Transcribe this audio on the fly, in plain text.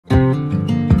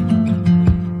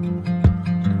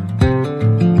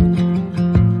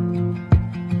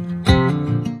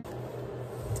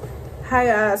Hi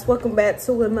guys, welcome back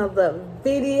to another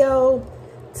video.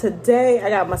 Today I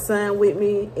got my son with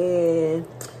me, and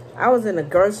I was in a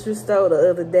grocery store the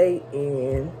other day,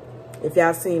 and if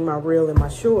y'all seen my reel and my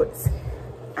shorts,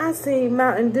 I seen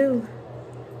Mountain Dew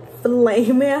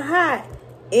flaming hot,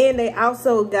 and they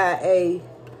also got a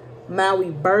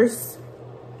Maui Burst,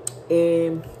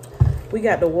 and we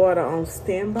got the water on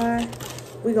standby.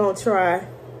 We gonna try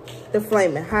the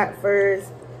flaming hot first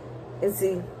and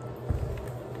see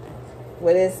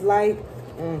what it's like.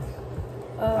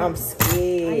 I'm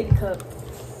scared. I need a cup.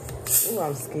 Ooh,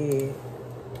 I'm scared.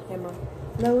 Hey, Mom.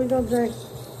 No, we gonna drink.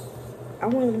 I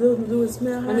want to do it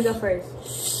smell hot. Let me go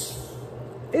first.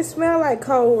 It smell like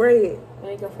cold red.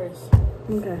 Let me go first.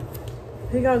 Okay.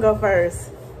 He gonna go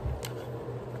first.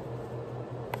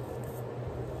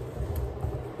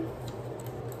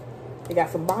 He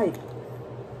got some bite.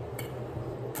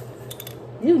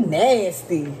 You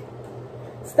nasty.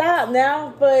 Stop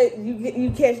now, but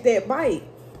you catch that bite.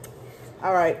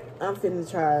 All right, I'm finna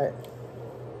try it.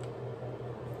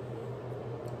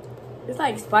 It's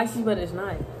like spicy, but it's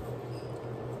not.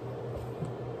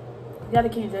 You gotta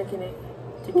keep drinking it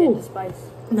to get the spice.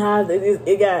 Nah,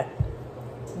 it got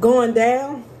going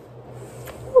down.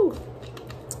 Ooh.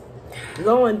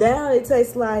 Going down, it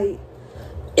tastes like.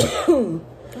 I'm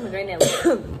gonna drain that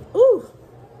later. Ooh.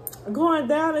 Going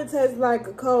down, it tastes like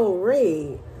a cold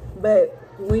red, but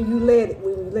when you let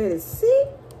it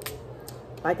sit,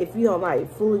 like if you don't like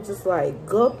fully just like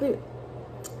gulp it,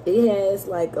 it has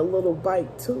like a little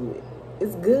bite to it.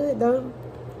 It's good though,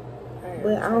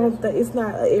 but I don't think it's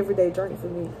not an everyday drink for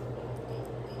me.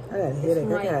 I got a headache.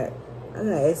 I got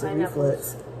acid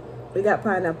reflux. We got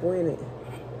pineapple in it.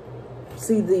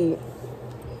 See,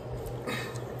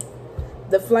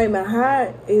 the flaming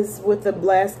hot is with a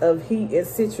blast of heat and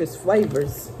citrus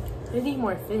flavors. They need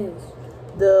more fizz.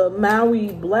 The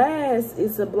Maui Blast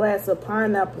is a blast of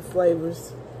pineapple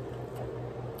flavors.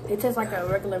 It tastes like a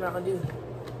regular Mountain Dew.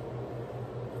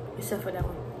 Except for that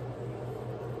one.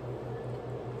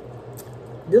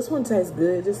 This one tastes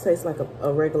good. It just tastes like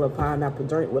a regular pineapple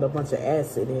drink with a bunch of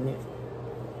acid in it.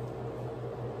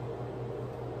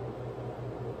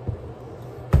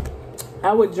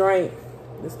 I would drink,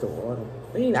 this the water.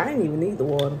 I didn't even need the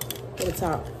water on the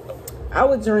top. I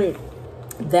would drink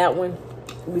that one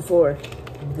before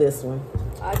this one.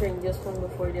 I drink this one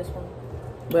before this one.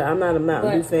 But I'm not a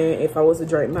Mountain Dew fan. If I was to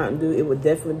drink Mountain Dew, it would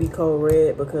definitely be Cold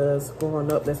Red, because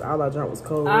growing up, that's all I drank was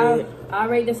Cold Red. I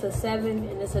rate this a 7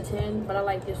 and this a 10, but I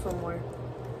like this one more.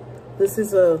 This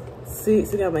is a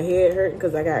 6. I got my head hurting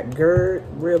because I got GERD,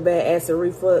 real bad acid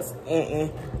reflux,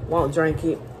 won't drink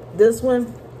it. This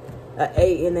one, a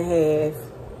 8.5.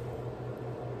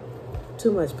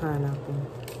 Too much pineapple,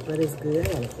 but it's good.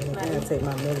 I gotta take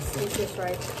my medicine. It's just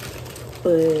right.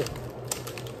 But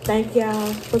thank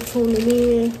y'all for tuning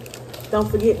in. Don't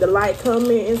forget to like,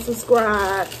 comment, and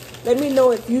subscribe. Let me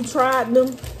know if you tried them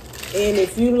and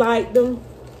if you liked them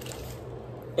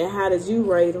and how did you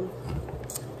rate them.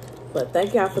 But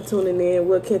thank y'all for tuning in.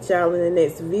 We'll catch y'all in the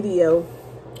next video.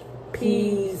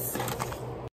 Peace.